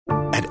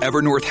At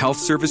Evernorth Health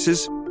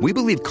Services, we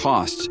believe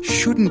costs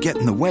shouldn't get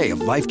in the way of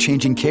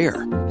life-changing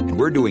care, and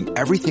we're doing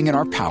everything in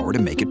our power to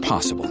make it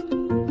possible.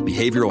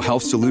 Behavioral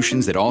health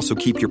solutions that also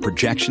keep your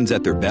projections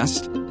at their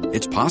best?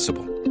 It's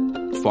possible.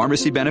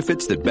 Pharmacy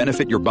benefits that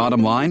benefit your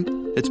bottom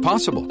line? It's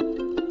possible.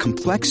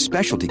 Complex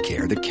specialty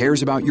care that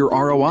cares about your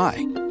ROI?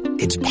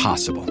 It's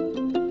possible.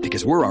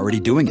 Because we're already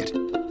doing it.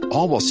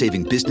 All while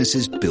saving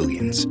businesses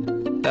billions.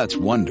 That's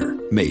Wonder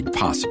made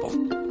possible.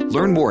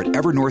 Learn more at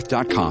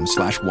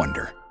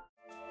evernorth.com/wonder.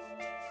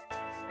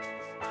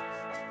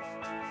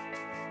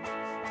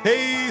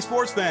 Hey,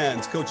 sports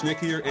fans, Coach Nick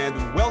here, and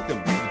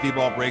welcome to the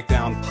B-Ball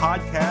Breakdown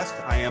podcast.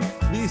 I am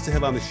pleased to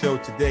have on the show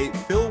today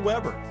Phil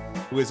Weber,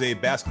 who is a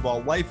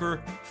basketball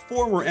lifer,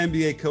 former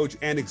NBA coach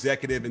and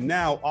executive, and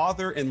now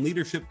author and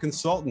leadership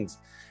consultant.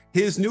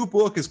 His new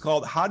book is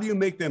called How Do You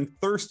Make Them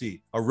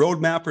Thirsty? A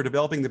Roadmap for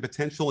Developing the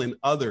Potential in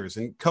Others.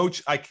 And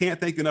Coach, I can't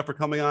thank you enough for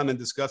coming on and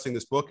discussing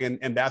this book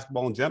and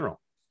basketball in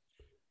general.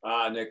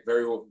 Nick,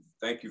 very well.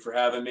 Thank you for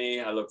having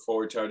me. I look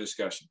forward to our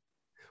discussion.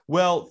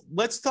 Well,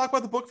 let's talk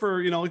about the book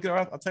for, I'll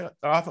tell you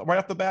right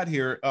off the bat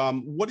here.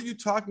 What are you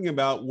talking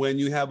about when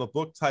you have a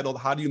book titled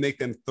How Do You Make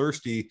Them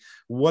Thirsty?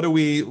 What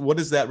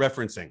is that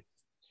referencing?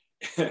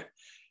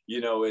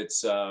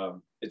 It's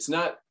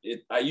not,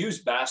 I use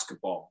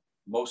basketball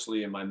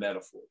mostly in my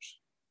metaphors,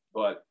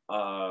 but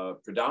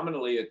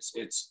predominantly it's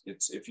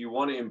if you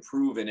want to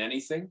improve in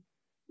anything,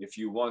 if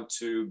you want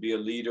to be a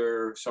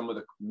leader, some of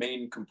the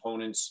main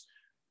components,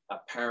 a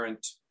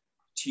parent,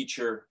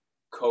 teacher,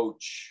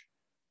 coach,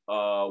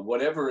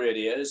 whatever it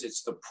is,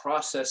 it's the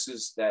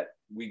processes that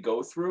we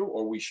go through,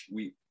 or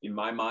we, in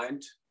my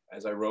mind,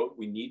 as I wrote,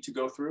 we need to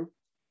go through.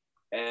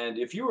 And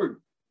if you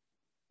were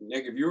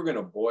going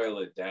to boil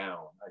it down,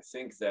 I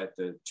think that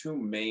the two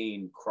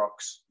main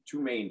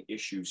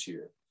issues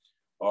here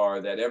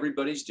are that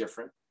everybody's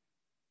different.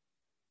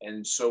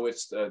 And so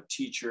it's the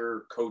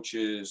teacher,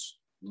 coaches,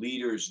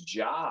 leaders'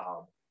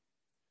 job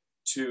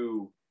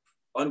to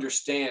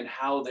understand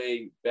how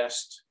they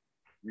best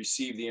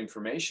receive the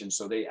information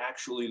so they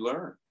actually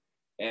learn.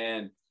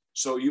 And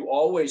so you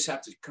always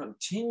have to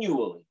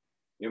continually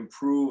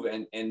improve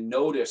and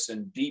notice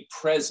and be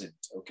present.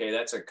 Okay,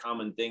 that's a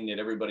common thing that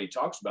everybody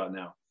talks about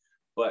now,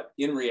 but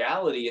in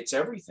reality, it's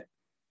everything.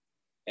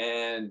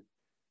 And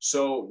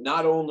so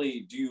not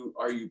only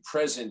are you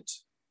present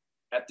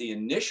at the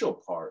initial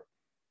part,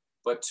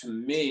 but to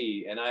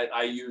me, and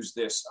I use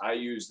this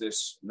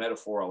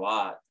metaphor a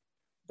lot,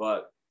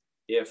 but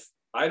if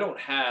I don't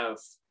have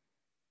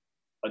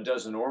a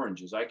dozen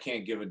oranges, I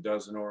can't give a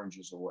dozen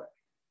oranges away.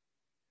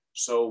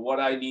 So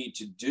what I need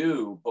to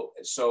do,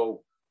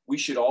 so we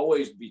should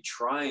always be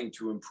trying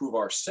to improve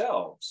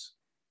ourselves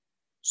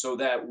so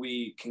that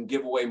we can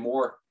give away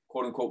more,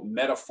 quote unquote,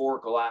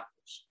 metaphorical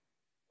apples.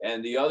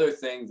 And the other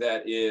thing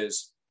that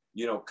is,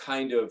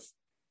 kind of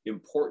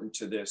important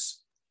to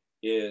this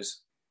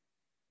is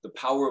the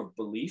power of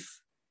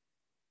belief.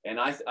 And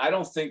I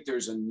don't think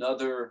there's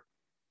another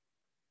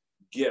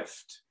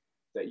gift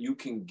that you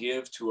can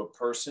give to a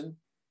person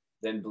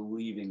than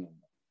believing in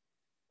them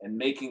and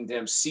making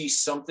them see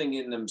something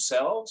in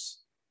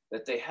themselves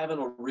that they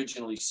haven't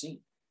originally seen.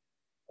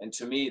 And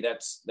to me,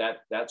 that's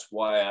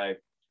why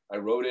I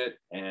wrote it.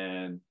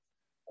 And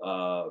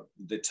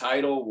the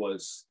title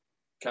was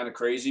kind of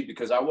crazy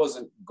because I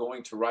wasn't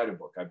going to write a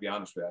book. I'd be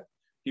honest with you.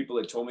 People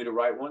had told me to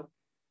write one.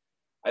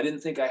 I didn't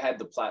think I had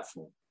the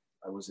platform.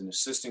 I was an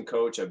assistant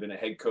coach. I've been a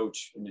head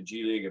coach in the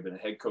G League. I've been a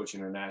head coach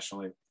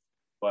internationally.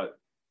 But,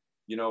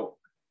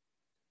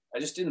 I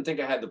just didn't think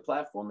I had the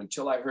platform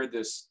until I heard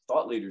this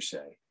thought leader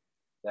say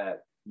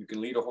that you can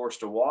lead a horse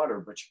to water,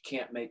 but you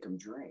can't make him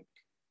drink.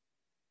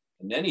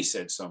 And then he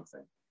said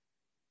something.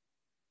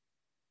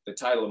 The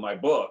title of my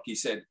book, he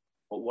said,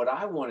 but what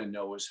I want to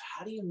know is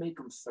how do you make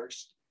them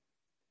thirsty?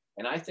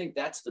 And I think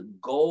that's the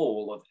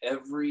goal of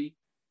every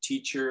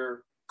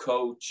teacher,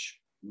 coach,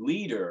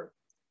 leader,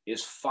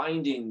 is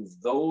finding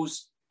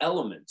those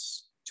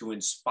elements to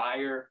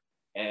inspire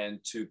and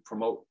to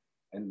promote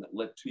and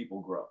let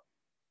people grow.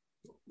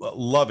 Well,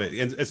 love it.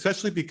 And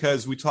especially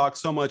because we talk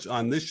so much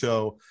on this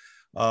show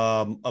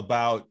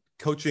about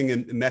coaching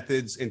and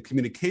methods and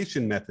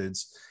communication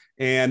methods.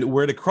 And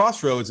we're at a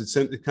crossroads,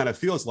 it kind of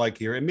feels like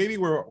here. And maybe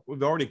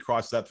we've already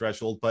crossed that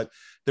threshold, but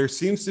there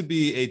seems to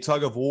be a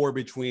tug of war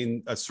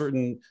between a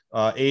certain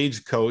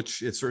age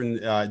coach, a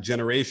certain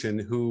generation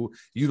who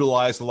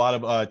utilize a lot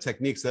of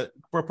techniques that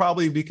will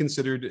probably be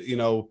considered,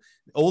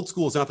 old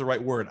school is not the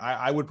right word.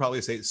 I would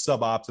probably say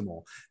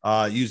suboptimal,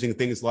 using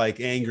things like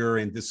anger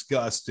and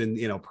disgust and,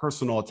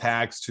 personal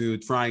attacks to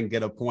try and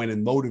get a point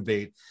and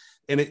motivate.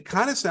 And it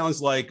kind of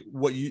sounds like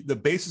the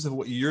basis of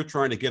what you're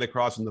trying to get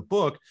across in the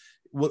book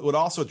would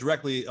also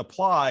directly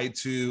apply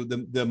to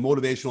the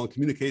motivational and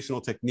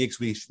communicational techniques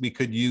we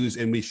could use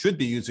and we should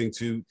be using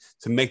to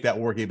make that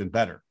work even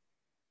better.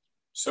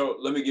 So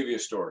let me give you a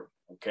story.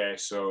 Okay.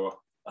 So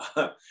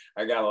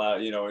I got a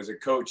lot, as a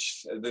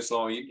coach this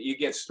long, you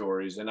get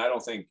stories, and I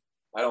don't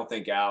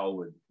think Al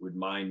would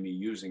mind me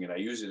using it. I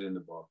use it in the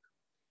book.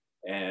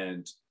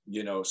 And,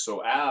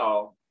 so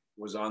Al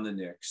was on the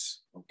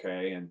Knicks.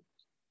 Okay. And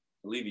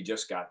believe he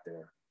just got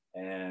there,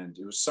 and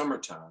it was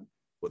summertime.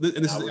 And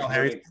this is Al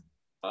Harrington.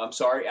 I'm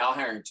sorry, Al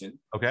Harrington.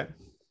 Okay.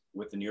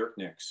 With the New York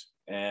Knicks.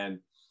 And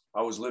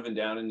I was living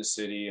down in the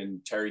city, and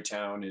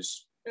Terrytown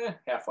is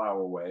half hour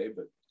away.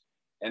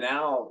 And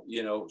Al,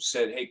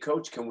 said, "Hey,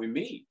 coach, can we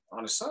meet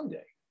on a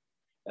Sunday?"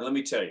 And let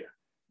me tell you,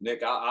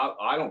 Nick,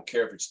 I don't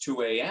care if it's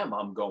 2 a.m.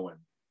 I'm going.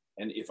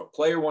 And if a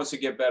player wants to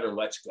get better,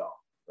 let's go,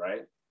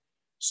 right?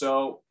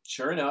 So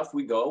sure enough,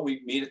 we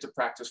meet at the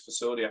practice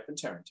facility up in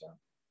Terrytown.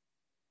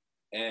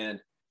 And,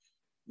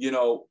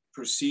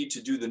 proceed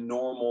to do the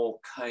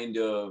normal kind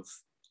of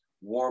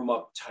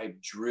warm-up type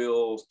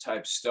drill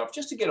type stuff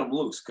just to get them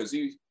loose, because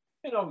you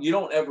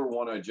don't ever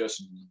want to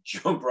just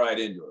jump right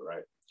into it,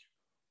 right?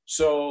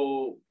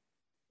 So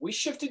we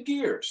shifted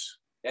gears,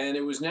 and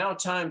it was now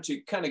time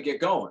to kind of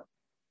get going.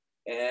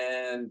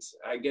 And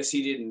I guess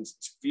he didn't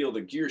feel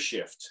the gear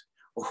shift,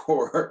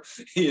 or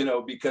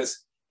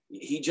because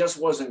he just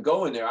wasn't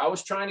going there. I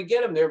was trying to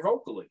get him there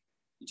vocally.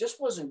 He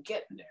just wasn't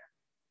getting there.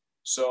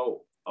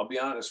 So I'll be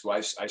honest,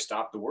 I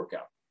stopped the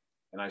workout,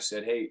 and I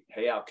said, hey,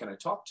 Al, can I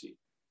talk to you?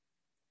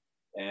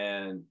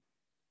 And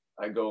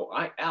I go,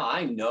 Al,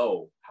 I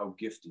know how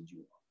gifted you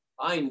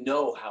are. I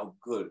know how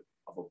good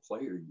of a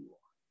player you are.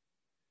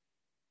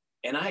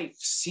 And I've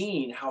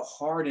seen how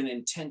hard and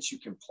intense you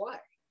can play.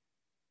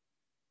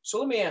 So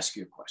let me ask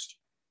you a question.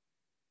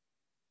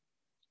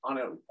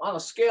 On a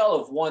scale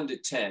of 1 to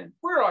 10,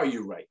 where are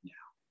you right now?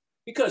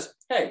 Because,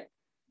 hey,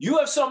 you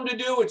have something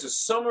to do. It's a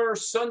summer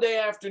Sunday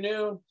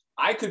afternoon.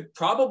 I could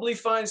probably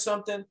find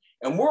something,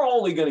 and we're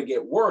only going to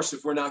get worse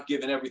if we're not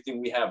giving everything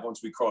we have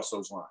once we cross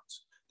those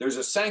lines. There's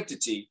a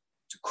sanctity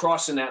to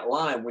crossing that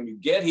line. When you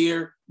get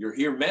here, you're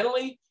here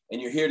mentally,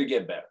 and you're here to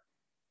get better.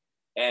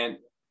 And,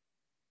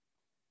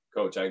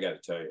 Coach, I got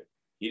to tell you,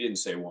 he didn't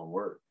say one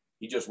word.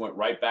 He just went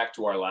right back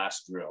to our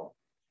last drill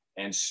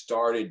and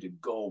started to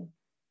go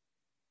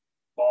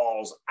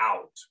balls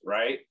out,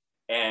 right?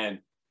 And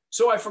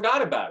so I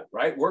forgot about it,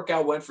 right?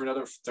 Workout went for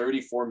another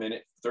 30 to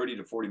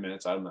 40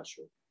 minutes. I'm not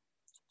sure.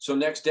 So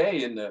next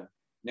day in the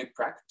Knick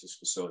practice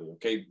facility,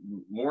 okay,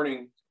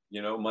 morning,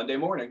 Monday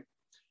morning.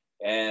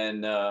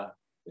 And the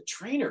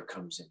trainer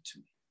comes into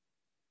me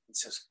and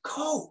says,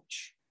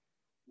 "Coach,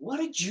 what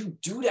did you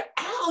do to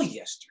Al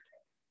yesterday?"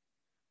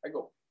 I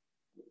go,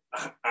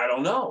 I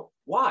don't know.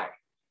 Why?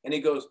 And he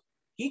goes,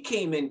 "He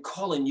came in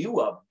calling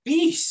you a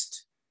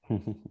beast."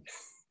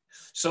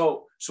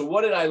 So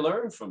what did I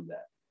learn from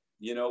that?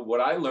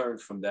 What I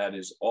learned from that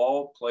is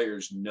all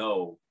players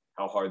know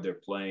how hard they're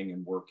playing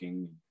and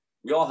working.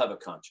 We all have a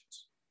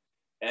conscience.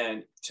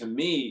 And to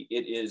me,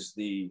 it is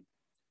the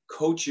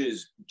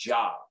coach's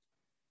job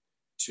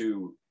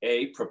to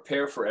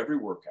prepare for every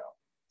workout,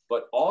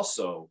 but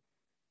also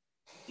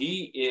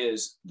he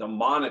is the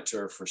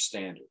monitor for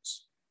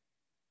standards.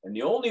 And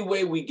the only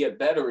way we get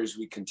better is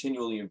we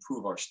continually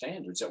improve our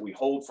standards that we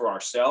hold for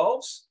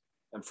ourselves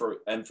and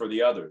for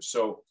the others.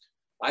 So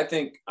I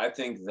think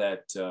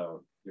that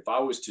if I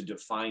was to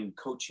define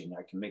coaching,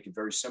 I can make it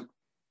very simple.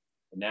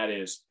 And that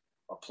is,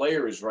 a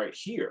player is right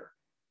here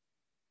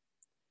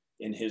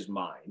in his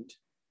mind.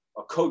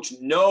 A coach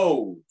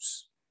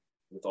knows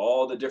with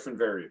all the different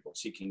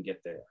variables he can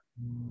get there.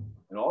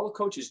 And all the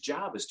coach's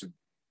job is to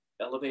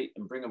elevate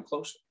and bring them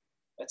closer.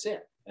 That's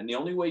it. And the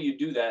only way you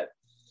do that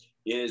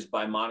is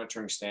by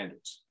monitoring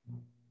standards.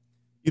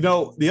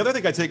 The other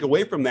thing I take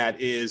away from that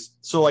is,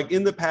 so like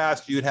in the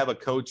past, you'd have a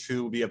coach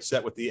who would be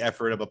upset with the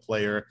effort of a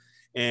player,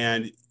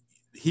 and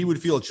he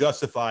would feel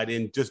justified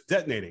in just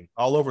detonating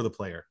all over the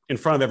player in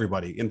front of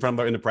everybody, in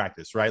the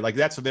practice, right? Like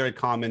that's a very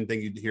common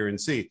thing you'd hear and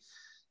see.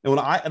 And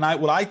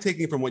what I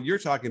taking from what you're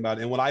talking about,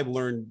 and what I've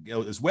learned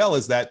as well,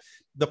 is that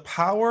the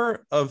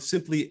power of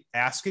simply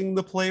asking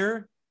the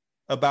player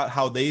about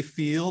how they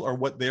feel or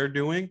what they're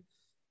doing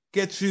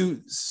gets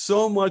you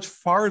so much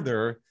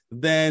farther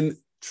than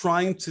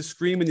trying to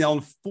scream and yell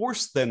and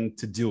force them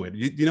to do it.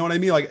 You know what I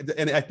mean?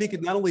 And I think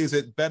not only is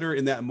it better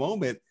in that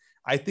moment,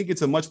 I think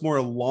it's a much more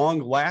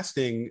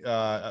long-lasting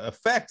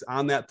effect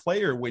on that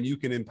player when you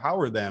can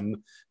empower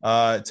them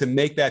to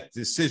make that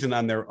decision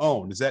on their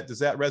own. Does that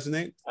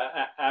resonate?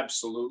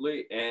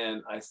 Absolutely.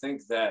 And I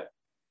think that,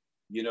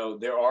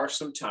 there are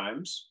some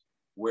times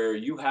where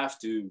you have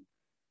to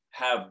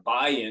have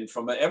buy-in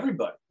from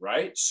everybody,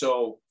 right?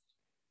 So,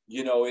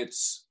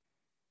 it's,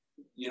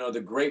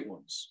 the great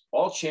ones,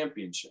 all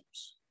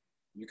championships.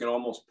 You can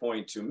almost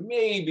point to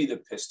maybe the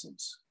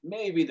Pistons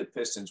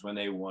when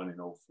they won in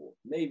 2004,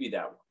 maybe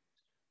that one.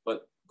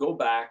 But go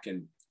back,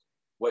 and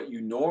what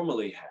you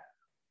normally have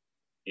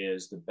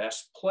is the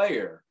best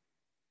player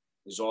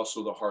is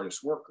also the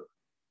hardest worker.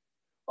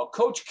 A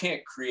coach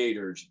can't create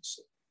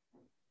urgency,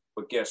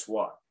 but guess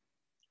what?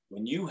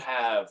 When you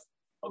have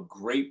a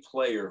great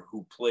player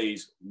who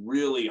plays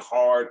really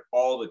hard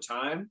all the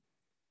time,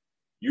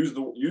 use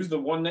the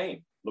one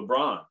name: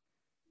 LeBron,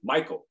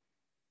 Michael,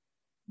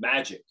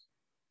 Magic,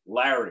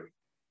 Larry,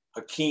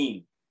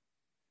 Hakeem,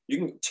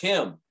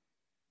 Tim,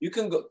 you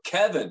can go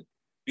Kevin,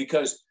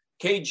 because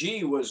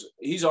KG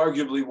he's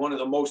arguably one of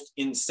the most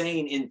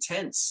insane,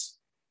 intense,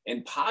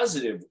 and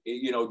positive,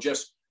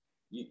 just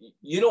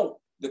you don't,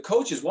 the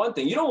coach is one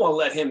thing. You don't want to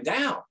let him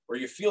down or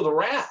you feel the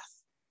wrath.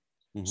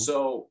 Mm-hmm.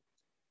 So,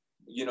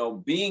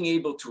 being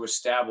able to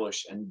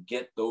establish and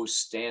get those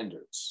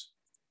standards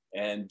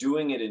and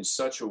doing it in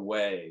such a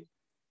way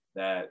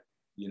that,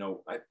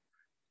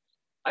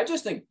 I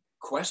just think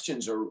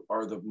questions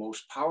are the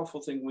most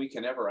powerful thing we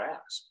can ever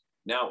ask.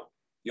 Now,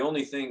 the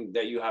only thing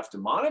that you have to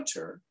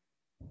monitor,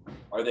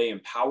 are they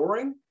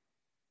empowering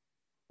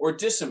or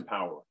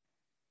disempowering?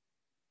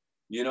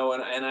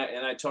 And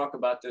I talk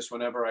about this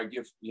whenever I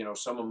give,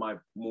 some of my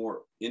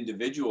more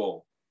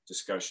individual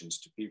discussions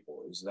to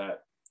people, is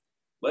that,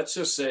 let's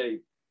just say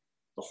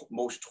the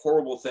most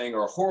horrible thing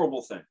or a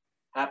horrible thing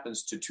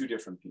happens to two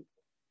different people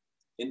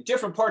in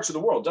different parts of the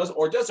world,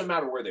 doesn't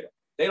matter where they are.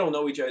 They don't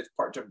know each other, it's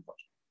different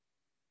parts.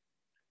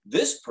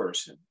 This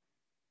person,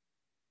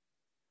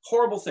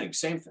 horrible thing,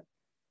 same thing.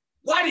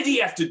 Why did he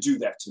have to do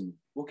that to me?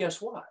 Well, guess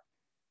what?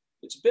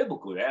 It's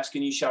biblical. Ask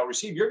and ye shall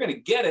receive. You're going to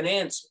get an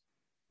answer.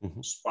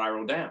 Mm-hmm.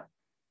 Spiral down.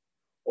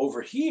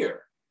 Over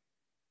here,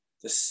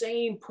 the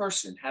same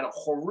person had a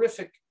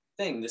horrific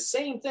thing. The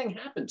same thing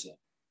happened to him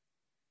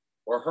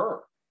or her.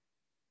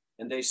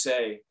 And they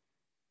say,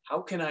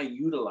 how can I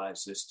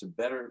utilize this to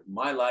better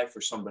my life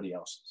or somebody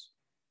else's?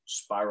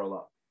 Spiral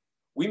up.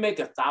 We make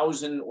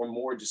 1,000 or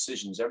more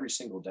decisions every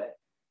single day.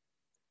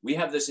 We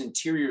have this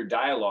interior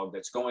dialogue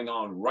that's going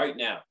on right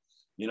now.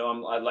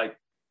 I'm like,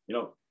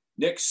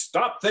 Nick,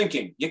 stop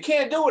thinking. You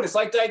can't do it. It's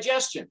like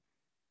digestion.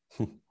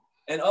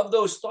 And of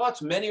those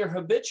thoughts, many are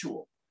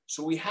habitual.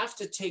 So we have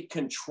to take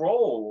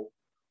control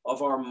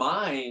of our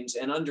minds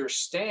and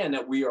understand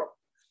that we're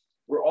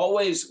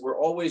always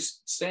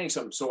saying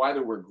something. So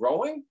either we're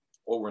growing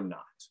or we're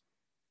not.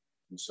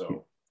 And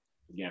so,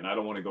 again, I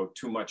don't want to go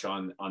too much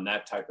on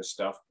that type of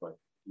stuff, but,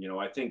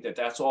 I think that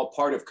that's all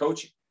part of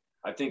coaching.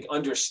 I think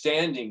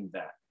understanding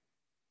that.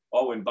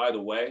 Oh, and by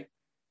the way,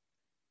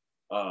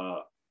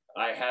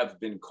 I have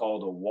been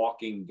called a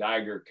walking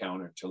Geiger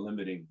counter to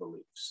limiting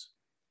beliefs,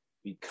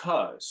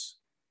 because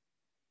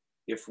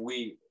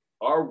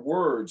our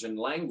words and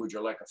language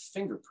are like a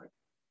fingerprint.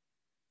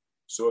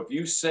 So if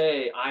you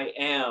say I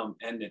am,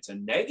 and it's a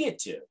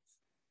negative,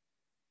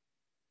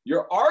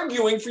 you're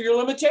arguing for your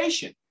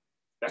limitation.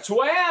 That's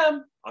who I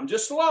am. I'm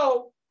just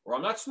slow, or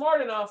I'm not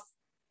smart enough.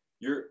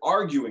 You're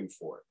arguing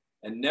for it,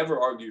 and never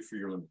argue for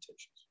your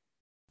limitations.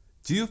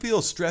 Do you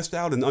feel stressed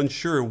out and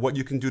unsure what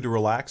you can do to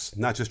relax,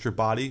 not just your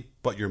body,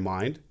 but your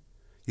mind?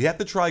 You have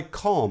to try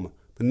Calm,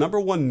 the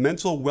 #1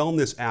 mental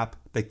wellness app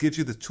that gives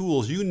you the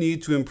tools you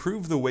need to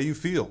improve the way you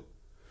feel.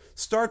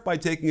 Start by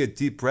taking a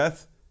deep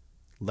breath,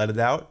 let it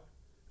out,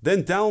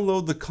 then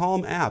download the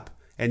Calm app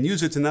and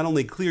use it to not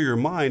only clear your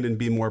mind and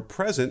be more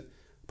present,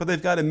 but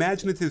they've got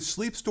imaginative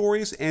sleep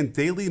stories and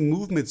daily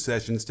movement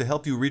sessions to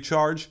help you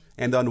recharge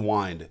and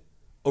unwind.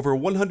 Over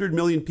 100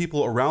 million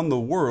people around the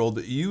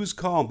world use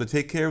Calm to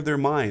take care of their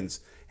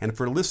minds, and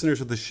for listeners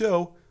of the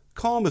show,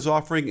 Calm is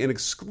offering an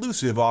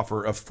exclusive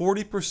offer of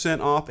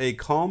 40% off a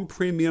Calm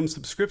Premium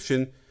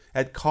subscription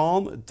at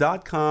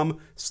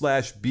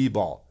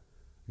calm.com/bball.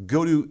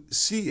 Go to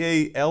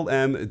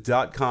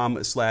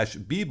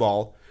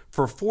calm.com/bball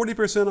for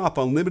 40% off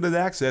unlimited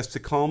access to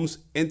Calm's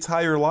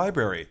entire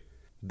library.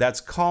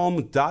 That's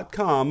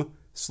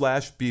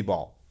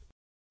calm.com/bball.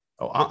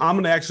 Oh, I'm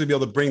going to actually be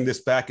able to bring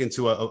this back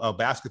into a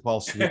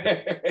basketball suite,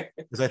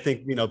 because I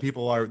think,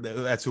 people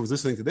that's who's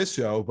listening to this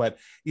show. But,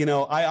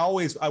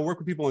 I work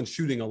with people in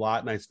shooting a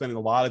lot, and I spend a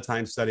lot of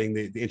time studying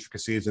the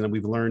intricacies. And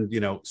we've learned,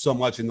 so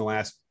much in the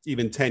last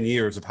even 10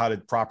 years of how to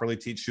properly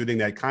teach shooting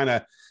that kind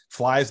of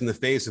flies in the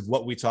face of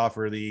what we taught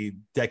for the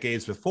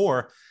decades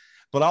before.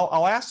 But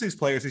I'll ask these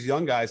players, these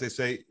young guys, they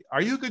say,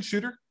 are you a good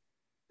shooter?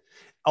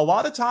 A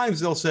lot of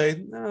times they'll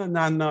say, no,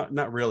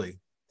 not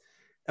really.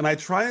 And I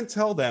try and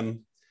tell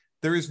them,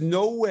 there is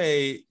no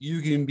way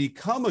you can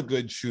become a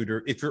good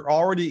shooter if you're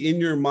already in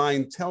your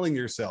mind telling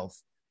yourself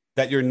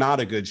that you're not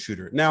a good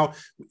shooter. Now,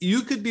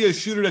 you could be a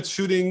shooter that's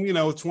shooting,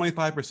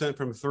 25%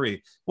 from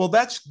three. Well,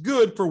 that's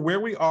good for where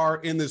we are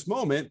in this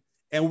moment.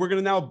 And we're going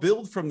to now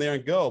build from there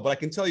and go. But I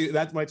can tell you,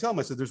 that's what I tell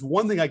myself, there's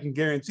one thing I can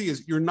guarantee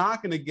is you're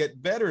not going to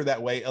get better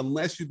that way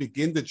unless you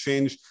begin to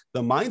change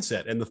the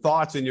mindset and the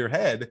thoughts in your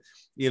head.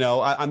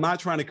 I'm not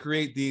trying to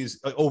create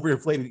these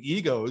overinflated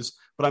egos,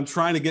 but I'm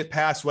trying to get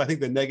past what I think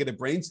the negative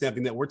brain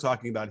stamping that we're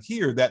talking about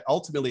here that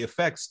ultimately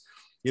affects,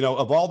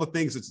 of all the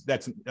things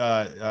that's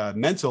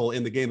mental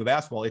in the game of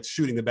basketball, it's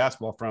shooting the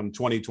basketball from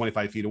 20,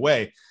 25 feet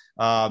away.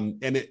 And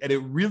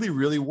it really,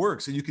 really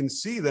works. And you can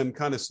see them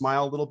kind of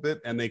smile a little bit,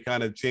 and they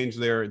kind of change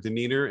their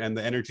demeanor, and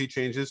the energy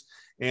changes,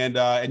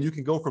 and you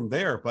can go from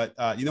there. But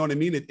you know what I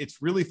mean?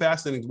 It's really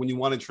fascinating when you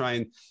want to try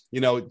and,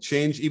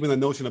 change even the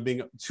notion of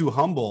being too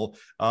humble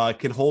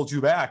can hold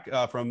you back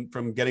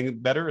from getting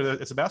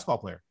better as a basketball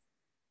player.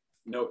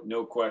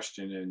 No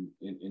question.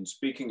 And in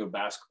speaking of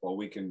basketball,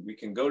 we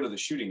can go to the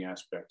shooting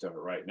aspect of it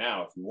right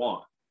now if you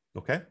want.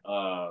 Okay.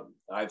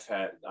 I've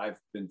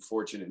been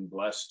fortunate and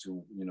blessed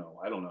to,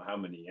 I don't know how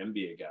many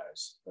NBA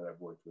guys that I've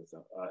worked with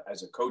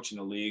as a coach in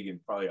the league,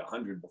 and probably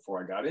 100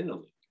 before I got in the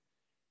league.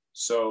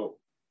 So,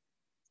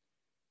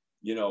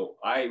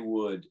 I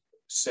would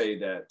say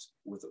that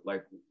with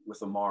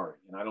Amari,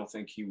 and I don't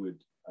think he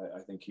would.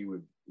 I think he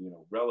would,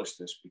 relish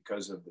this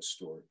because of the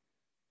story.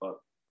 But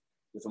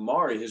with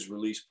Amari, his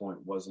release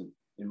point wasn't,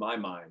 in my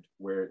mind,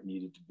 where it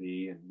needed to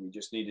be, and we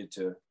just needed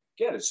to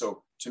get it.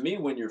 So to me,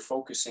 when you're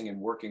focusing and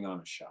working on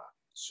a shot,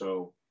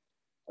 so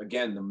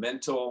again, the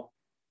mental,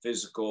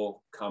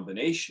 physical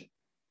combination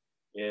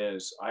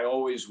is I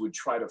always would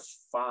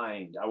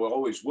find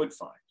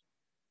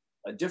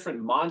a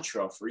different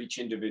mantra for each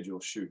individual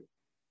shooter,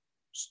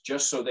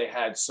 just so they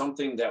had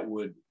something that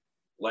would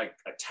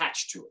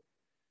attach to it.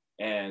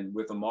 And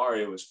with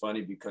Amari, it was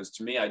funny because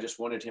to me, I just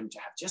wanted him to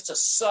have just a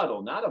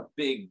subtle, not a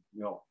big,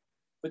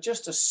 but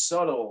just a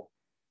subtle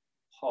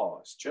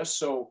pause, just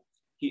so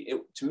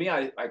to me,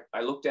 I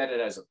looked at it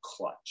as a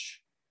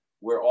clutch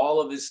where all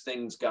of his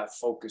things got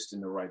focused in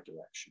the right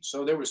direction.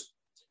 So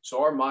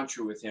our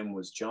mantra with him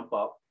was jump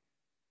up,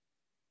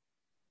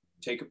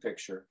 take a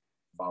picture,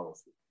 follow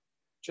through.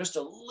 Just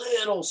a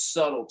little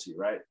subtlety,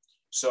 right?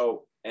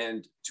 So,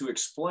 and to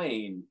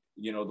explain,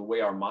 the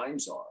way our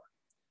minds are,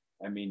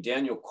 I mean,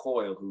 Daniel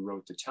Coyle, who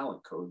wrote The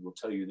Talent Code, will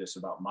tell you this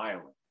about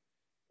myelin.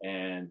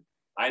 And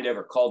I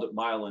never called it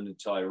myelin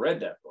until I read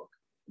that book.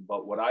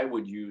 But what I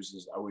would use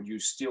is I would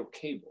use steel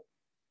cable.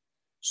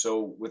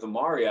 So with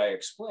Amari, I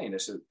explained, I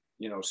said,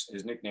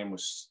 his nickname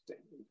was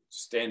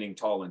Standing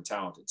Tall and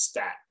Talented,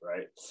 Stat,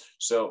 right?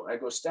 So I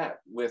go,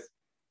 Stat, with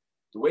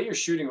the way you're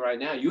shooting right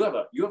now, you have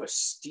a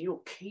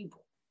steel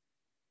cable.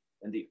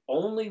 And the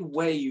only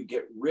way you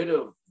get rid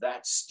of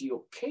that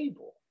steel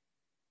cable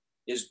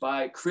is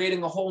by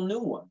creating a whole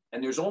new one.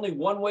 And there's only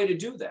one way to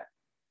do that,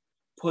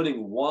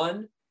 putting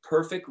one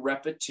perfect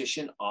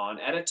repetition on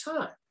at a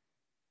time.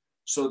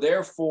 So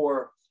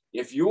therefore,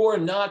 if you're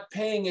not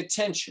paying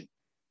attention,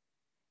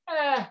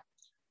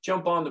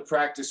 jump on the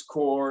practice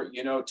court,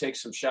 take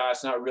some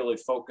shots, not really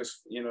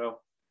focus,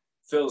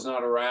 Phil's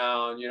not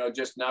around,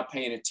 just not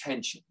paying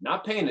attention.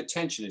 Not paying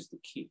attention is the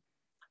key.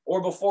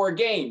 Or before a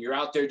game, you're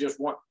out there just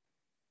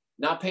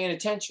not paying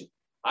attention.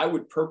 I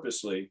would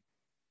purposely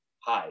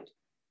hide,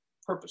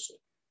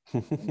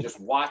 and just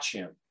watch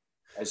him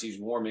as he's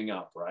warming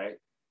up, right?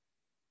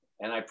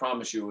 And I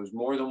promise you, it was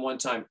more than one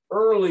time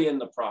early in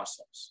the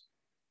process.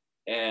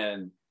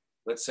 And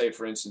let's say,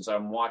 for instance,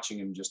 I'm watching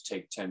him just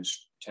take 10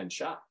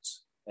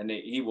 shots, and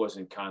he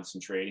wasn't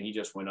concentrating. He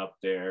just went up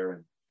there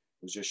and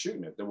was just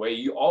shooting it the way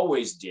you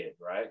always did,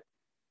 right?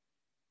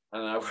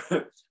 And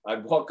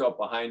I'd walk up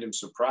behind him,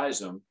 surprise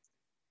him,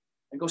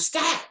 and go,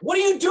 Stat, what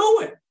are you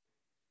doing?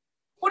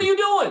 What are you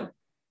doing?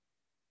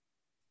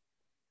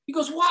 He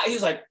goes, why?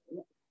 He's like,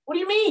 what do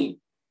you mean?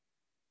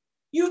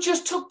 You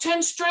just took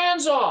 10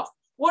 strands off.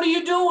 What are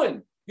you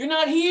doing? You're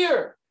not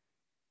here.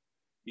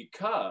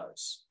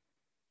 Because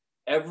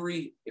if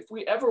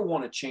we ever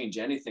want to change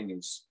anything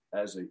in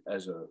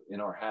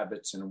our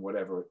habits and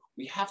whatever,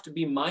 we have to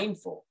be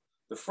mindful.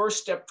 The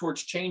first step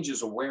towards change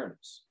is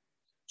awareness.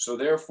 So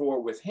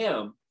therefore, with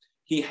him,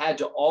 he had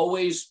to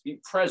always be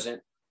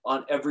present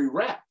on every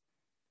rep,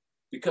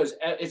 because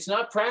it's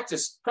not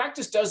practice.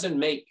 Practice doesn't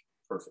make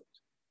perfect.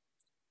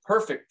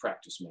 Perfect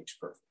practice makes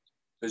perfect.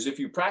 Because if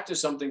you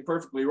practice something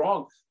perfectly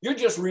wrong, you're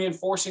just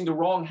reinforcing the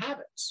wrong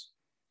habits.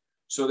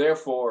 So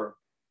therefore,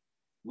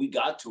 we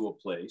got to a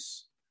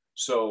place.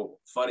 So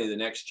funny, the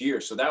next year.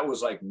 So that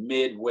was like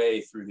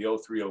midway through the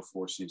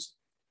 03-04 season.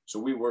 So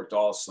we worked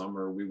all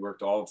summer. We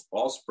worked all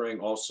spring,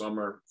 all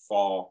summer,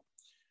 fall.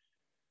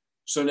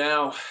 So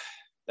now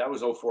that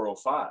was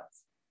 04-05.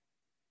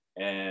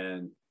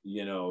 And,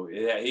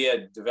 he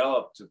had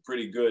developed a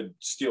pretty good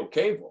steel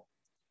cable.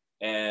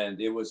 And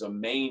it was a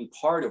main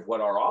part of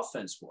what our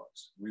offense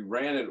was. We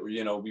ran it,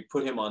 we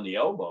put him on the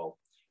elbow,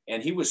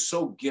 and he was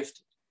so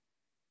gifted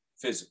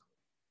physically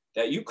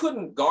that you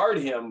couldn't guard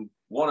him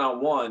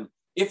one-on-one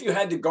if you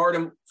had to guard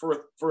him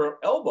for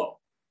elbow.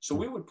 So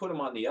we would put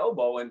him on the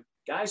elbow, and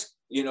guys,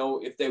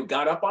 if they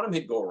got up on him,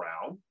 he'd go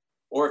around,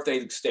 or if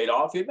they stayed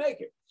off, he'd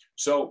make it.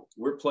 So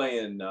we're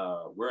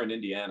in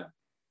Indiana.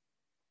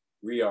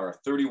 We are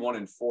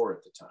 31-4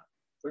 at the time,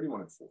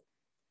 31-4.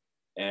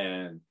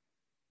 And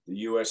the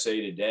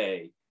USA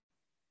Today,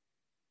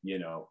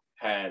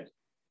 had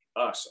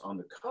us on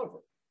the cover.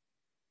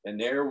 And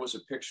there was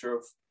a picture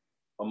of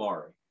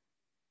Amari.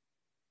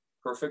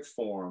 Perfect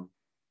form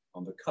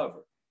on the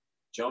cover.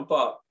 Jump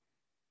up,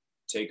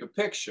 take a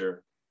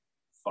picture,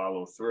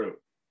 follow through.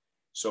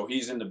 So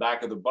he's in the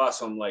back of the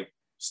bus. I'm like,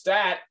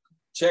 Stat,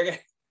 check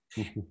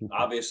it.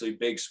 Obviously,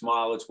 big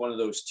smile. It's one of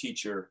those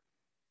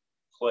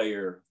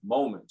teacher-player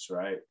moments,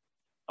 right?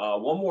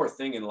 One more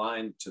thing in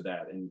line to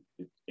that, and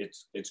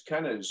it's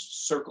kind of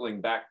circling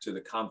back to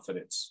the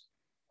confidence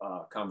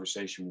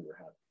conversation we were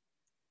having.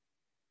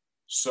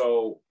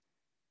 So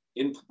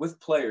with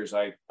players,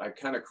 I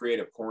kind of create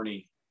a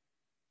corny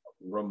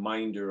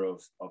reminder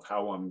of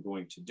how I'm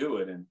going to do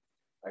it, and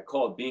I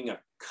call it being a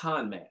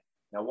con man.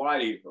 Now, why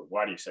do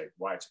you say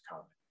why it's a con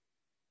man?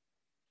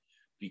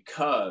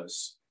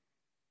 Because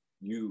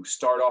you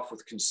start off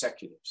with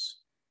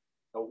consecutives.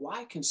 Now,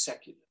 why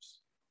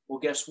consecutives? Well,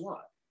 guess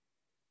what?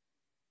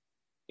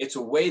 It's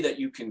a way that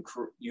you can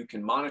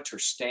monitor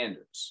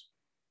standards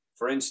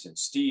For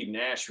instance, Steve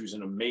Nash, who's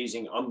an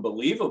amazing,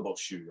 unbelievable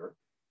shooter,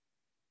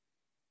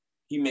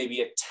 he may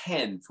be at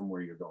 10 from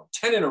where you're going,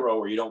 10 in a row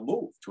where you don't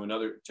move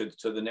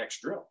to the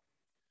next drill.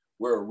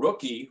 Where a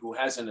rookie who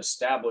hasn't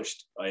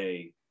established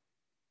a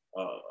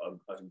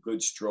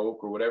good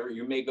stroke or whatever,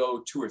 you may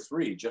go 2 or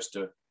 3 just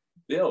to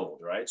build,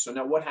 right? So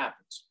now what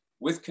happens?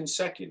 With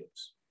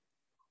consecutives,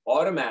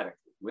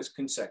 automatically with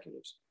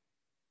consecutives,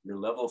 your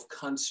level of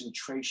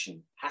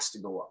concentration has to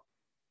go up.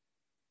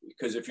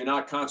 Because if you're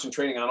not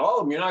concentrating on all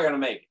of them, you're not going to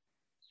make it.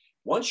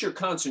 Once your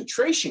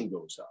concentration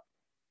goes up,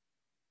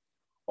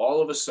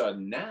 all of a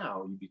sudden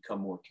now you become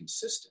more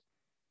consistent.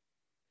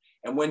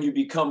 And when you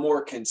become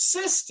more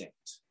consistent,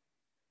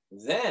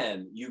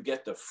 then you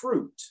get the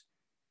fruit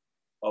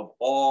of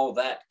all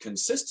that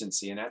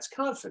consistency, and that's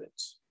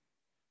confidence.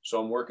 So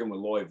I'm working with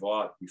Loy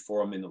Vaught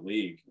before I'm in the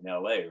league in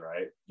LA,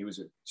 right? He was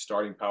a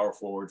starting power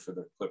forward for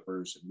the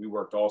Clippers. And we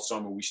worked all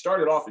summer. We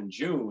started off in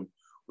June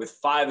with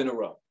 5 in a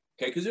row,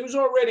 okay? Because he was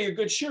already a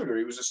good shooter.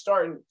 He was a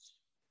starting.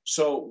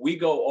 So we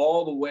go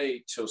all the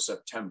way till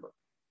September.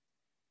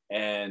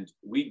 And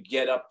we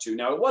get up to,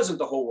 now it wasn't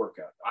the whole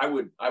workout. I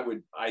would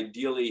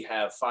ideally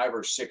have 5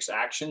 or 6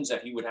 actions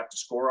that he would have to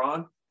score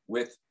on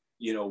in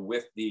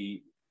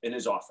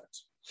his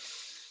offense.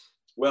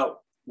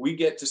 Well, we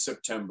get to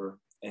September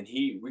and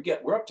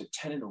we're up to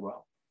 10 in a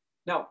row.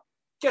 Now,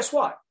 guess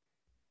what?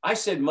 I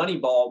said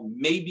Moneyball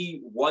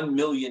maybe 1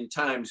 million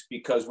times,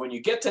 because when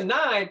you get to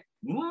 9,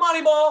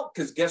 Moneyball,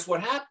 because guess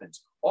what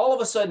happens? All of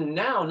a sudden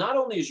now, not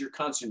only is your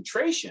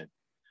concentration,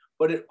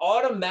 but it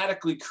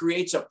automatically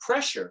creates a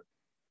pressure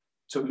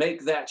to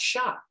make that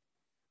shot.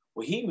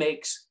 Well, he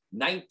makes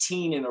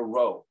 19 in a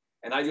row,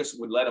 and I just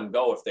would let him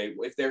go.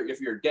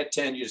 If you're get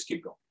 10, you just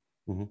keep going.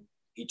 Mm-hmm.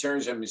 He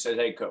turns to him and says,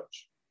 "Hey,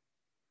 coach,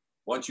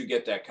 once you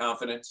get that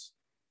confidence,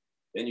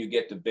 then you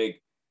get the big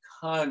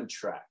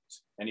contract."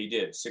 And he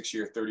did,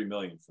 6-year, $30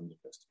 million from the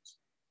Pistons.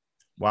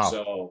 Wow.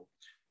 So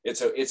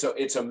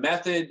it's a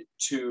method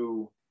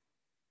to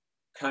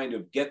kind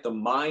of get the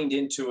mind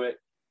into it,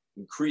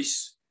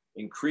 increase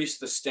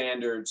the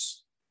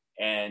standards,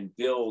 and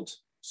build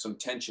some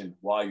tension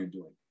while you're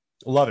doing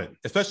it. Love it,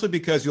 especially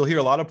because you'll hear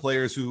a lot of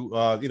players who,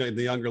 in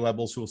the younger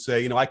levels, who will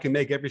say, I can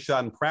make every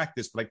shot in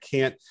practice, but I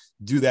can't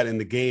do that in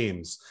the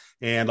games.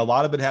 And a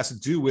lot of it has to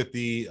do with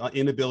the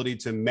inability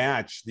to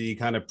match the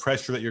kind of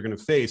pressure that you're going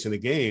to face in a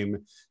game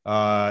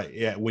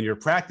when you're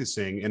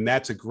practicing. And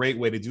that's a great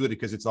way to do it,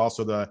 because it's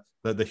also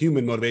the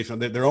human motivation,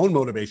 their own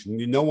motivation.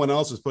 No one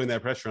else is putting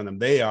that pressure on them.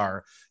 They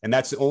are. And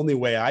that's the only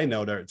way I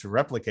know to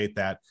replicate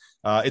that.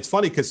 It's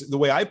funny because the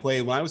way I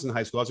played when I was in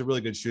high school, I was a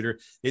really good shooter.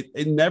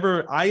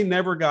 I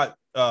never got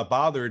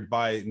bothered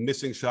by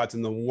missing shots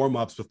in the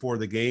warm-ups before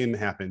the game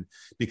happened,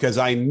 because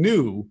I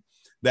knew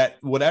that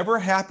whatever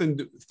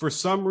happened, for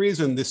some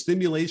reason, the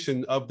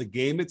stimulation of the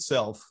game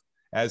itself,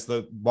 as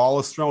the ball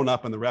is thrown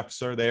up and the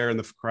refs are there and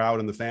the crowd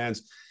and the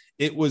fans,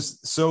 it was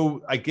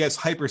so, I guess,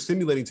 hyper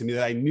stimulating to me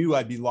that I knew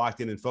I'd be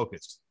locked in and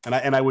focused,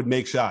 and I would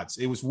make shots.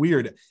 It was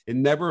weird. It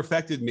never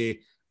affected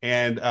me.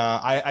 And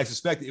I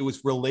suspect it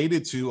was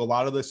related to a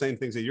lot of the same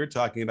things that you're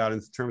talking about,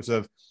 in terms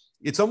of,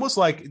 it's almost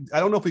like, I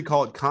don't know if we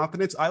call it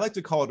confidence. I like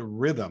to call it a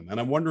rhythm.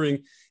 And I'm wondering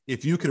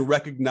if you can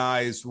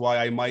recognize why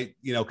I might,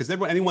 because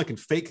anyone can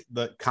fake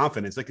the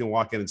confidence. They can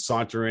walk in and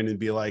saunter in and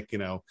be like,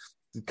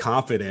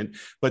 confident.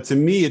 But to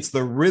me, it's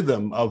the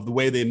rhythm of the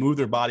way they move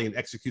their body and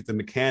execute the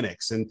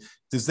mechanics. And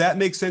does that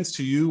make sense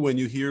to you when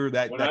you hear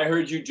that? When I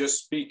heard you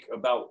just speak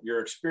about your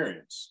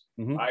experience,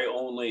 mm-hmm. I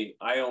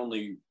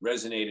only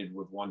resonated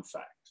with one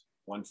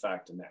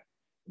fact in that.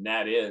 And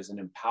that is an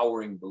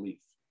empowering belief.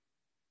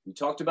 We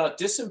talked about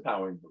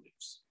disempowering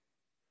beliefs,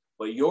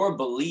 but your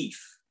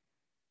belief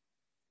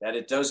that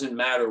it doesn't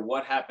matter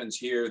what happens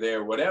here,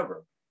 there,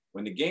 whatever,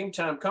 when the game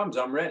time comes,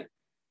 I'm ready.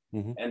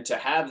 Mm-hmm. And to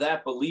have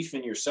that belief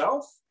in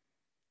yourself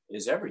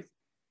is everything.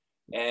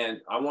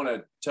 And I want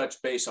to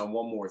touch base on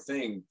one more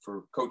thing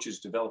for coaches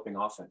developing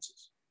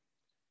offenses.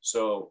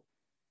 So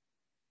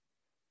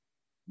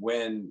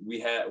when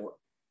we had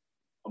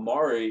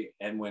Amari,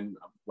 and when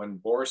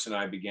Boris and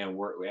I began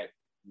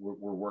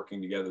we're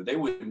working together, they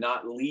would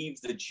not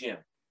leave the gym.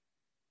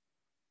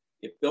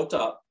 It built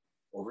up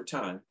over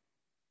time,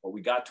 but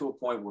we got to a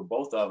point where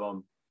both of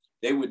them,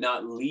 they would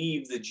not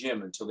leave the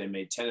gym until they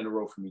made 10 in a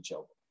row from each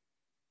elbow.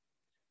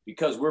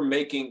 Because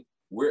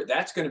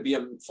that's going to be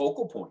a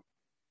focal point.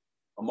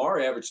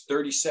 Amari averaged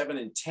 37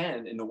 and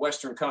 10 in the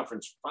Western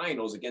Conference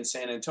Finals against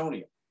San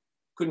Antonio.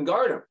 Couldn't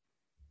guard him.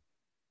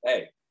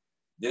 Hey,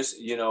 this,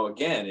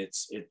 again,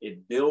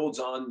 it builds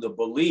on the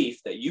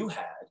belief that you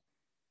had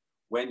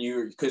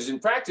because in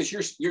practice,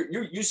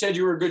 you said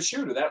you were a good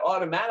shooter. That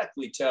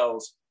automatically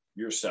tells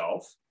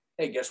yourself,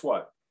 hey, guess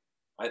what?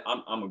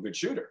 I'm a good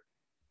shooter.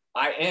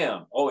 I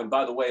am. Oh, and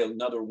by the way,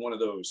 another one of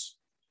those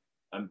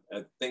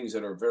things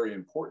that are very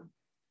important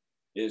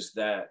is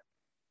that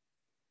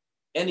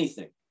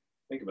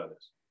think about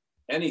this,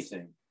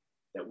 anything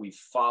that we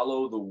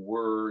follow the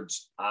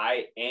words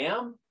I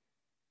am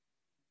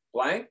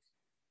blank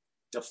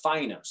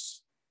define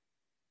us.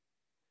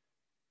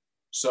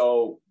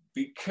 So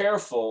be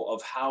careful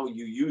of how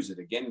you use it.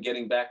 Again,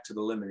 getting back to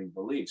the limiting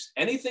beliefs.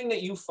 Anything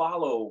that you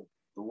follow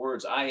the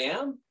words I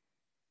am,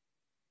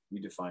 you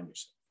define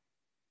yourself.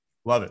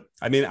 Love it.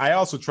 I mean, I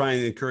also try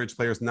and encourage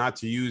players not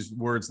to use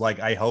words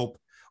like I hope,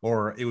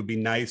 or it would be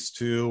nice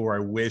to, or I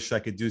wish I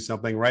could do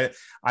something, right?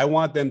 I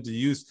want them to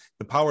use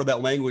the power of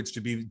that language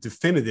to be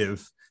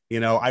definitive.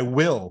 I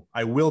will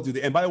do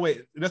the, and by the way,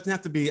 it doesn't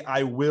have to be,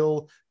 I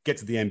will get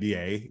to the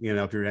NBA,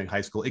 if you're in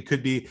high school. It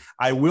could be,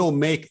 I will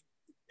make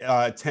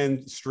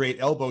 10 straight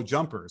elbow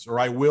jumpers, or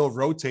I will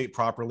rotate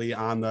properly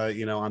on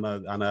the,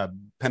 on a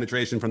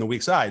penetration from the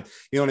weak side.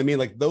 You know what I mean?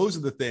 Like, those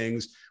are the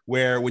things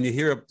where when you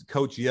hear a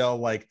coach yell,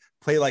 like,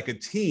 play like a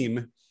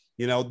team,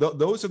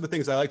 those are the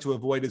things I like to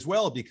avoid as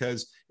well,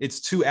 because it's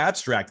too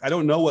abstract. I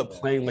don't know what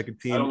playing like a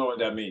team. I don't know what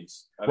that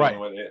means. I don't know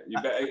what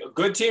a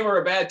good team or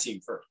a bad team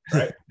first,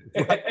 right?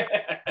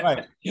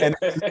 Right. And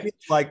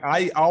like,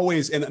 I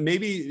always, and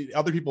maybe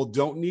other people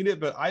don't need it,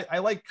 but I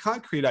like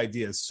concrete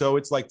ideas. So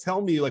it's like,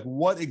 tell me, like,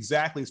 what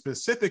exactly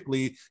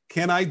specifically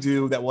can I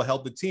do that will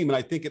help the team? And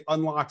I think it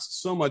unlocks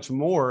so much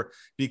more,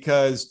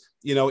 because,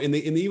 in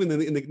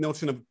the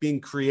notion of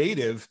being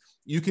creative,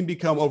 you can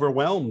become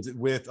overwhelmed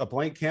with a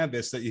blank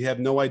canvas that you have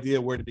no idea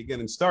where to begin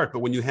and start. But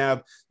when you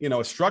have,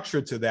 a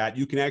structure to that,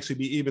 you can actually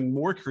be even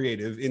more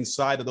creative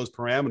inside of those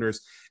parameters.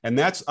 And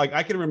that's like,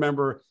 I can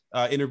remember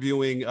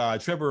interviewing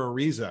Trevor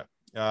Ariza.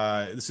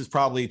 This is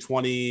probably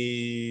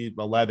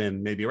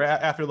 2011, maybe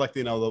right after, like,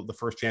 the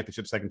first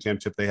championship, second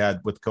championship they had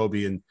with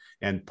Kobe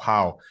and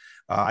Pau,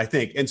 I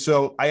think. And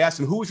so I asked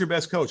him, who was your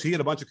best coach? He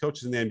had a bunch of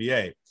coaches in the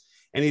NBA.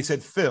 And he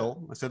said,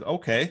 Phil. I said,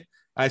 okay. And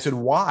I said,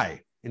 why?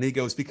 And he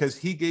goes, because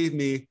he gave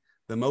me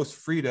the most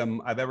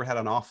freedom I've ever had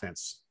on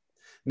offense.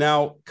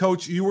 Now,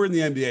 Coach, you were in the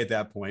NBA at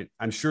that point.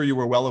 I'm sure you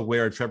were well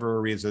aware of Trevor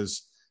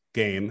Ariza's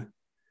game.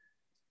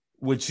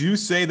 Would you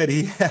say that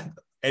he had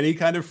any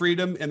kind of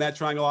freedom in that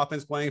triangle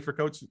offense playing for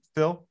Coach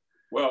Phil?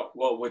 Well,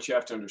 what you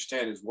have to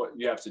understand is what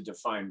you have to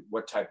define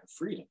what type of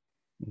freedom.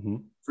 Mm-hmm.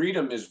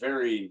 Freedom is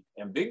very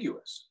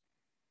ambiguous,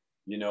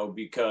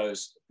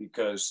 because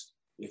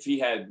if he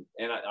had,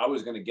 and I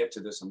was going to get to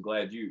this, I'm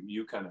glad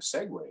you kind of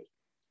segued,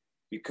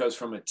 because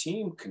from a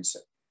team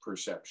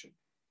perception,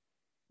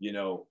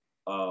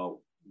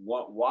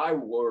 why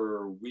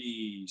were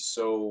we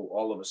so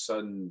all of a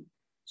sudden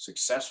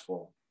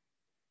successful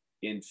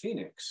in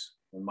Phoenix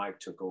when Mike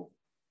took over?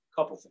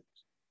 A couple things,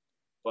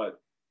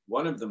 but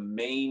one of the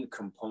main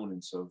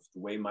components of the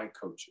way Mike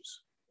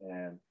coaches,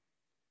 and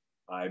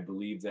I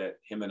believe that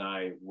him and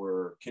I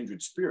were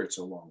kindred spirits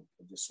along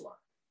this line,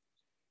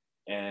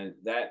 and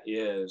that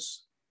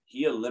is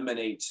he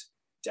eliminates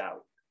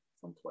doubt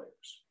from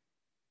players.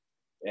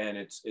 And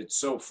it's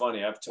so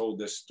funny. I've told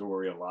this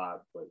story a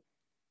lot, but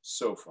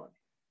so funny,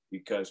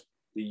 because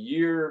the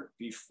year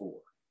before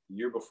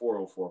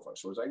 04-05,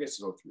 so I guess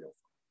it's 03-04,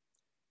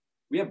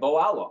 we had Bo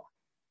Outlaw.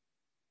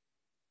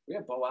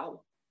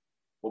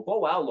 Well,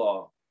 Bo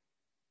Outlaw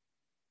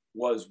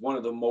was one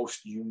of the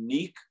most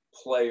unique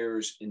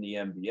players in the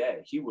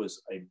NBA. He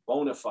was a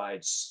bona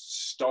fide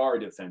star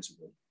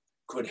defensively,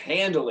 could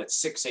handle it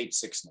 6'8",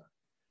 6'9".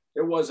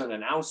 There wasn't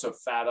an ounce of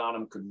fat on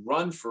him, could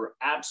run for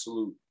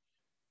absolute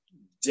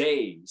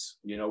days,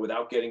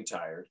 without getting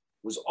tired,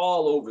 was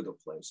all over the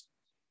place,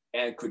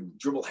 and could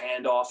dribble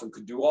handoff and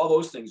could do all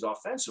those things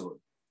offensively,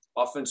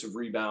 offensive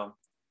rebound.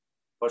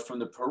 But from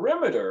the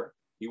perimeter,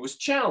 he was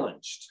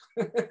challenged.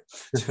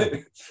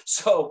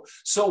 So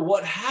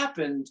what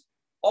happened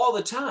all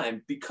the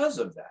time because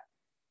of that,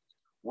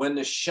 when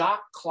the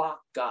shot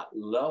clock got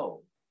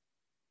low,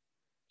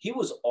 he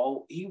was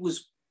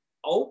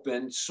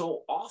open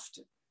so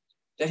often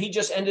that he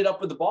just ended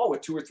up with the ball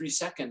with 2 or 3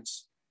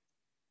 seconds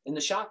in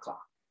the shot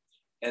clock.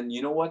 And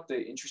you know what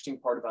the interesting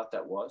part about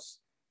that was?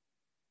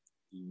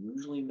 He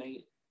usually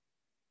made it.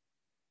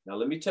 Now,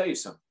 let me tell you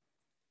something.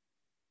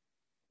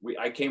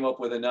 I came up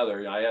with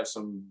another. I have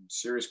some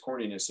serious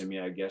corniness in me,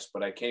 I guess,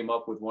 but I came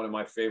up with one of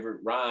my favorite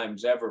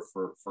rhymes ever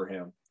for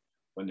him.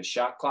 When the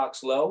shot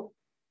clock's low,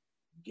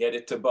 get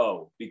it to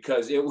Bo,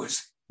 because it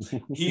was,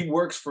 he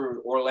works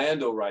for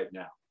Orlando right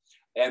now.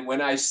 And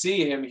when I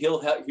see him,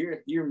 he'll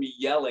hear me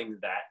yelling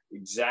that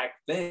exact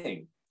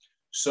thing.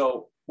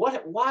 So why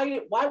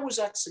was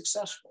that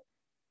successful?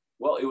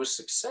 Well, it was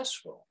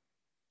successful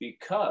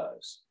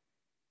because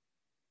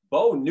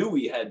Bo knew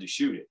he had to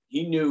shoot it.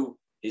 He knew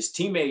his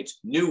teammates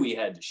knew he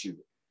had to shoot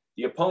it.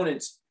 The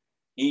opponents,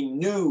 he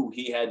knew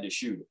he had to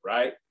shoot it,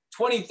 right?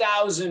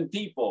 20,000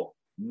 people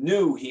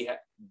knew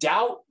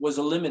doubt was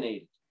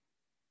eliminated.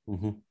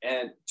 Mm-hmm.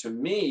 And to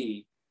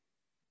me,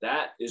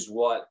 that is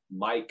what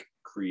Mike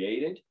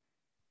created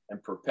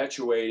and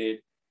perpetuated.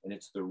 And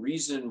it's the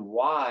reason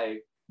why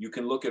you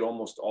can look at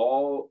almost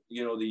all,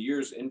 the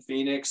years in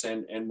Phoenix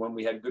and when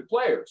we had good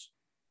players,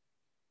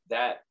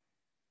 that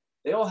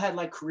they all had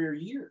like career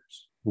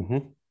years.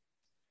 Mm-hmm.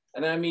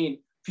 And I mean,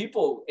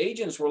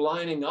 agents were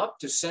lining up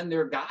to send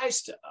their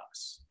guys to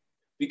us,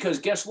 because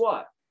guess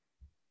what?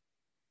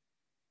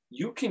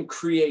 You can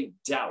create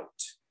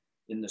doubt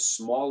in the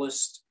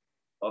smallest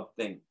of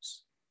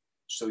things.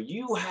 So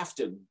you have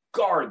to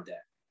guard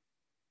that.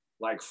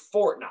 like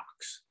Fort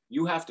Knox.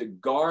 You have to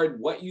guard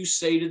what you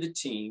say to the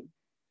team,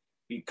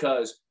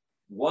 because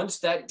once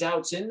that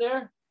doubt's in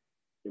there,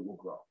 it will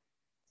grow.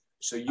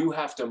 So you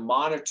have to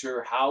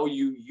monitor how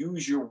you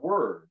use your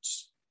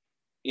words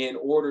in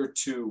order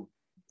to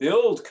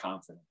build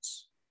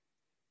confidence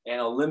and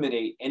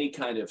eliminate any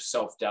kind of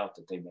self-doubt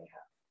that they may have.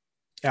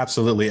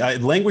 Absolutely.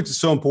 Language is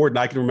so important.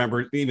 I can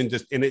remember even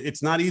just, and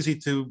it's not easy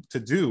to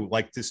do,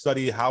 like to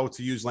study how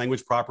to use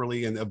language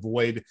properly and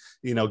avoid,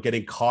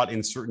 getting caught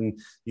in certain,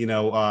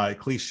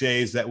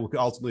 cliches that will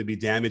ultimately be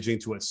damaging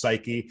to a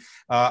psyche.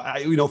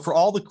 For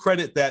all the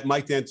credit that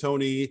Mike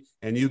D'Antoni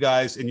and you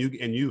guys and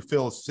you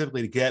Phil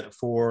specifically get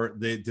for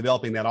the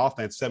developing that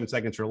offense, 7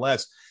 seconds or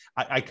less,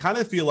 I kind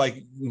of feel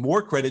like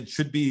more credit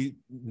should be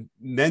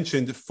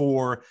mentioned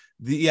for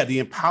the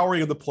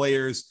empowering of the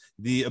players,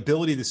 the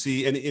ability to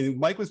see, and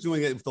Mike was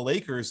doing it with the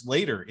Lakers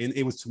later, and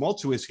it was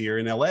tumultuous here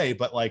in LA,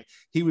 but like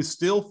he was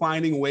still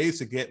finding ways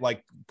to get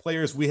like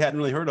players we hadn't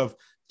really heard of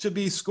to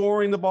be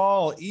scoring the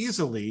ball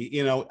easily,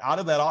 out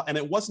of that. And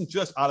it wasn't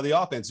just out of the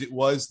offense. It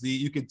was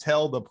you could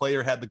tell the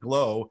player had the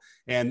glow,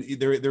 and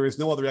there is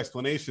no other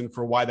explanation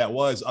for why that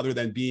was other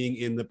than being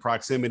in the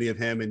proximity of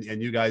him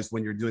and you guys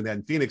when you're doing that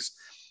in Phoenix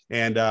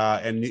and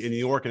in New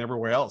York and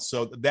everywhere else.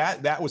 So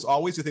that was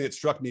always the thing that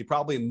struck me,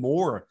 probably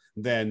more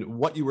than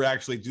what you were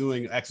actually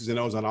doing X's and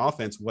O's on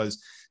offense,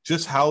 was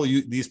just how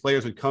these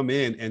players would come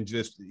in and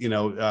just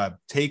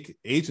take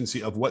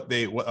agency of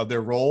of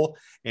their role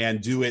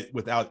and do it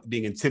without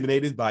being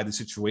intimidated by the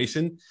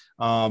situation.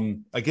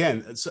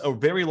 Again, it's a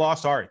very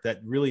lost art that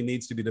really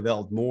needs to be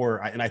developed more.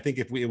 And I think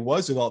if it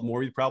was developed more,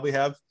 we'd probably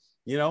have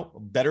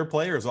better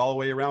players all the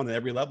way around at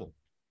every level.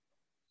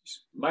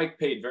 Mike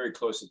paid very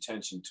close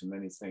attention to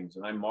many things,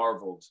 and I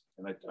marveled,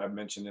 and I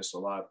mentioned this a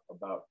lot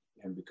about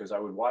him because I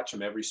would watch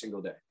him every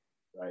single day,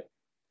 right?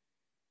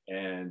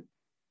 And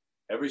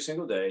every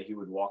single day he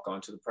would walk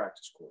onto the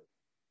practice court,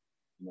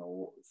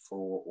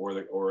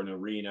 or an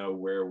arena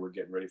where we're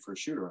getting ready for a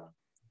shoot around,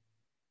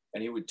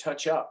 and he would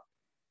touch up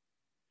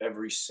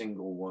every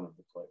single one of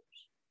the players,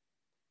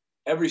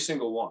 every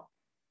single one.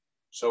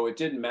 So it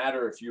didn't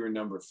matter if you were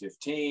number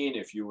 15,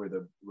 if you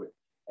were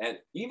and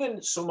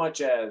even so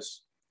much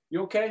as,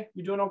 you okay?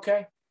 You doing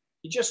okay?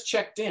 He just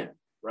checked in,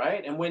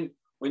 right? And when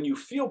you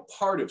feel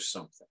part of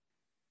something,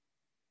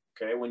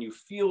 okay, when you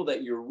feel that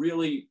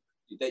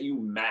that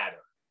you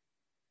matter,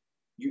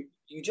 you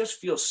just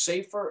feel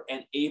safer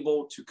and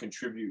able to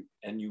contribute,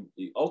 and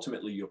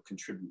ultimately you'll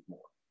contribute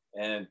more.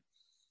 And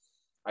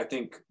I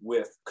think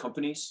with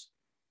companies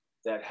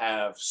that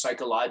have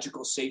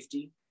psychological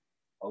safety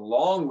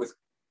along with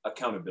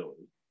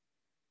accountability,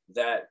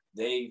 that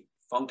they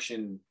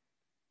function,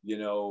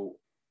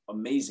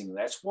 amazing.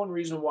 That's one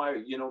reason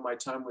why, my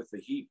time with the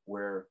Heat,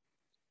 where,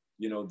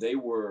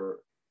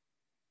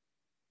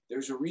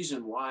 there's a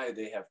reason why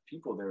they have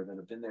people there that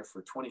have been there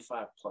for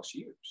 25 plus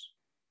years.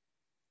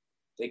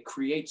 They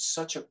create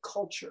such a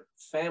culture,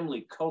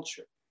 family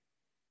culture.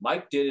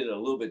 Mike did it a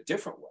little bit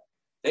different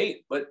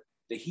way. But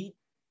the Heat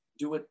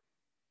do it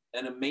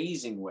an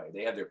amazing way.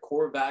 They have their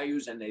core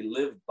values and they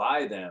live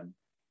by them.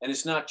 And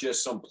it's not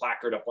just some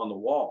placard up on the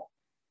wall.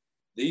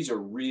 These are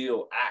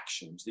real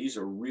actions. These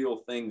are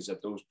real things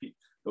that those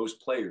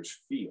players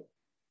feel.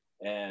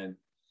 And,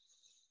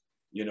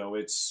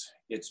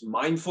 it's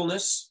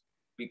mindfulness,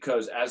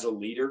 because as a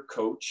leader,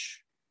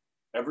 coach,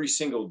 every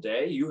single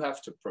day you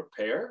have to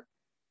prepare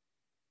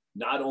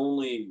not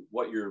only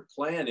what your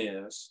plan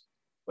is,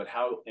 but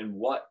how and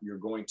what you're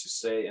going to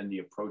say and the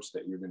approach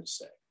that you're going to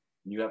say.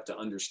 And you have to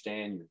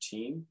understand your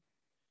team.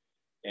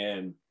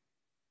 And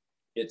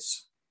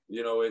it's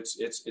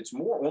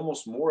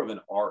almost more of an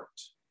art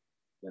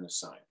than a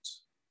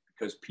science,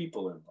 because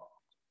people are involved.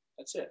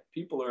 That's it.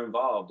 People are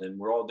involved, and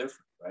we're all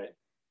different, right?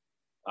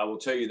 I will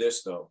tell you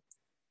this, though,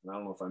 and I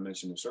don't know if I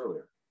mentioned this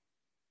earlier.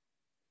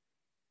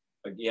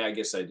 But yeah, I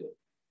guess I did.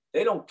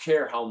 They don't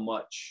care how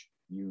much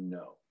you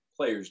know.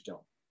 Players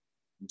don't,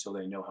 until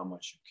they know how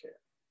much you care.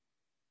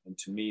 And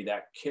to me,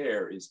 that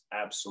care is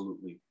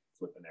absolutely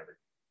flipping everything.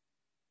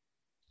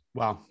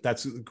 Wow,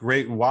 that's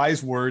great,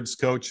 wise words,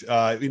 Coach.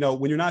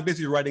 When you're not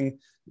busy writing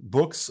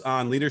books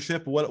on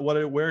leadership,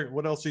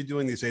 what else are you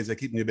doing these days that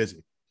keep you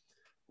busy?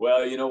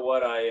 Well, you know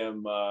what? I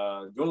am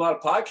doing a lot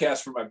of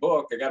podcasts for my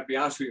book. I got to be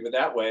honest with you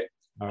that way.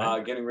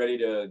 Right. Getting ready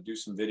to do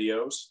some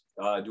videos.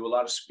 Do a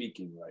lot of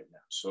speaking right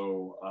now.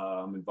 So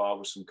I'm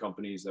involved with some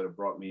companies that have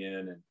brought me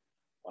in, and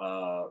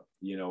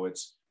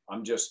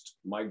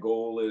my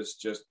goal is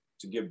just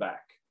to give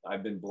back.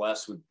 I've been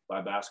blessed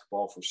by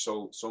basketball for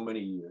so many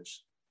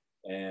years.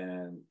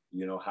 And,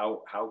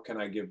 how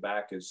can I give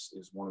back is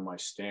one of my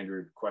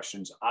standard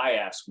questions I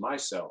ask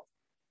myself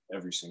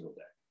every single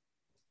day.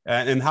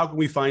 And how can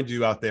we find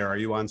you out there? Are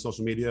you on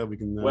social media? We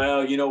can.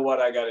 Well, you know what?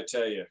 I got to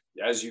tell you,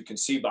 as you can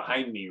see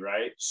behind me,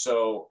 right?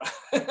 So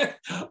my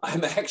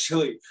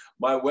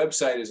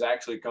website is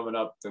actually coming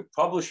up. The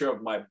publisher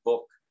of my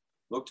book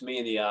looked me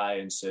in the eye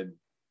and said,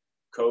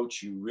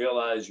 Coach, you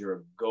realize you're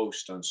a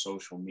ghost on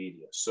social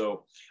media.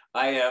 So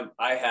I have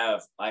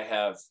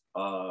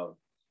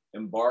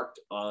embarked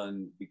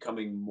on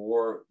becoming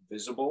more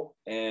visible,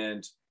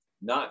 and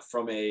not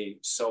from a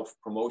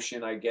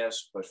self-promotion, I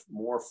guess, but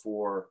more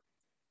for,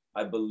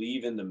 I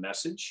believe in the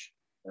message.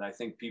 And I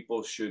think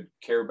people should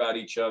care about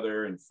each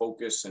other and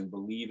focus and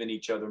believe in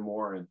each other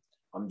more. And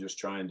I'm just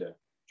trying to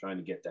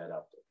get that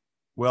out there.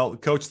 Well,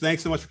 Coach,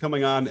 thanks so much for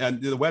coming on.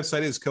 And the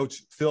website is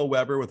Coach Phil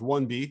Weber with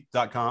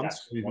 1B.com.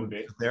 Yes,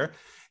 1B. There.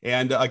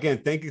 And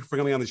again, thank you for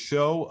coming on the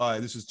show.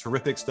 This is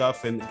terrific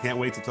stuff, and can't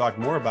wait to talk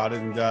more about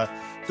it. And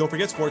don't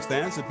forget, sports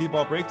fans, the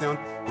P-Ball Breakdown,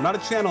 we're not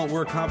a channel,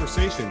 we're a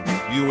conversation.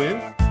 You in?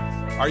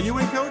 Are you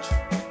in, Coach?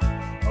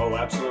 Oh,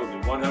 absolutely.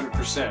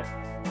 100%.